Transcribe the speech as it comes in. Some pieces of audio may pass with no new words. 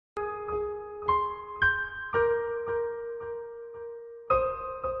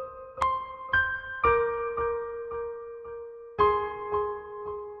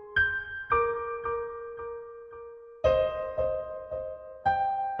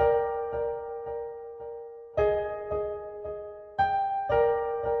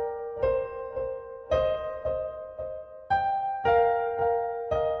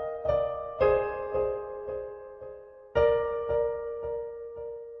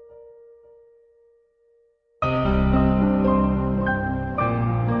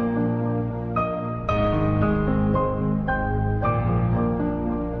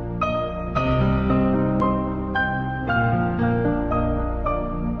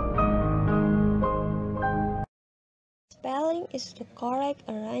is the correct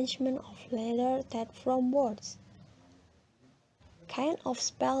arrangement of letters that form words. Kind of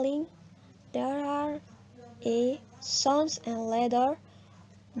spelling: there are A. Sounds and letter,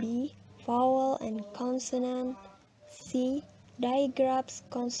 B. Vowel and consonant, C. Digraphs,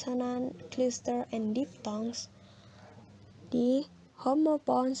 consonant, cluster, and diphthongs, D.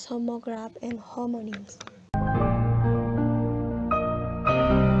 Homophones, homograph, and homonyms.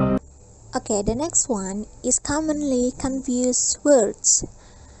 Okay, the next one is commonly confused words.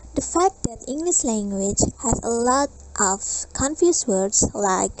 The fact that English language has a lot of confused words,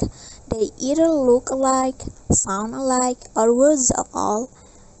 like they either look alike, sound alike, or words of all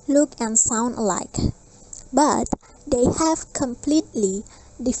look and sound alike, but they have completely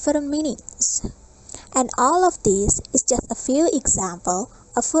different meanings. And all of this is just a few examples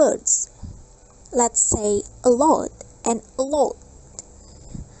of words. Let's say a lot and a lot.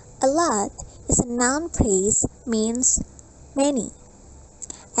 A lot is a noun phrase, means many,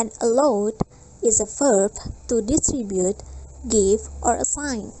 and a lot is a verb to distribute, give, or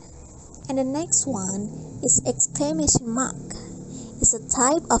assign. And the next one is exclamation mark. It's a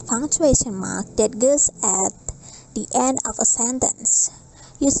type of punctuation mark that goes at the end of a sentence.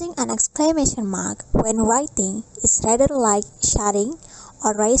 Using an exclamation mark when writing is rather like shouting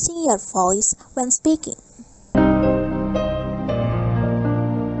or raising your voice when speaking.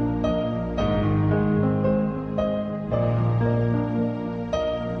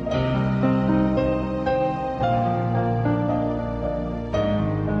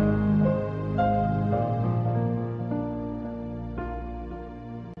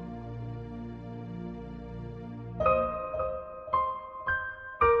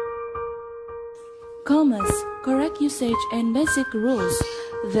 Commas, correct usage and basic rules.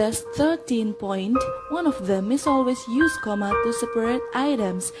 There's 13 points. One of them is always use comma to separate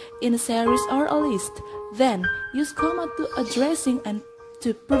items in a series or a list. Then, use comma to addressing and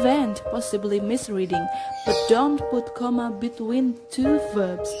to prevent possibly misreading, but don't put comma between two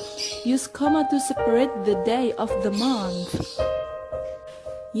verbs. Use comma to separate the day of the month.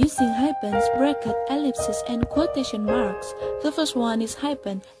 Using hyphens, bracket, ellipses, and quotation marks. The first one is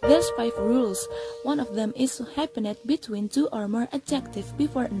hyphen. There's 5 rules. One of them is to hyphenate between 2 or more adjectives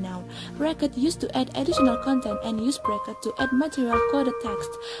before a noun. Bracket used to add additional content, and use bracket to add material coded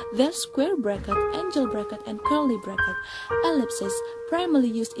text. There's square bracket, angel bracket, and curly bracket. Ellipses,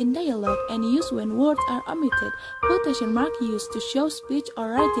 primarily used in dialogue and used when words are omitted. Quotation mark used to show speech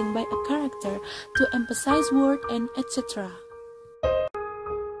or writing by a character, to emphasize word, and etc.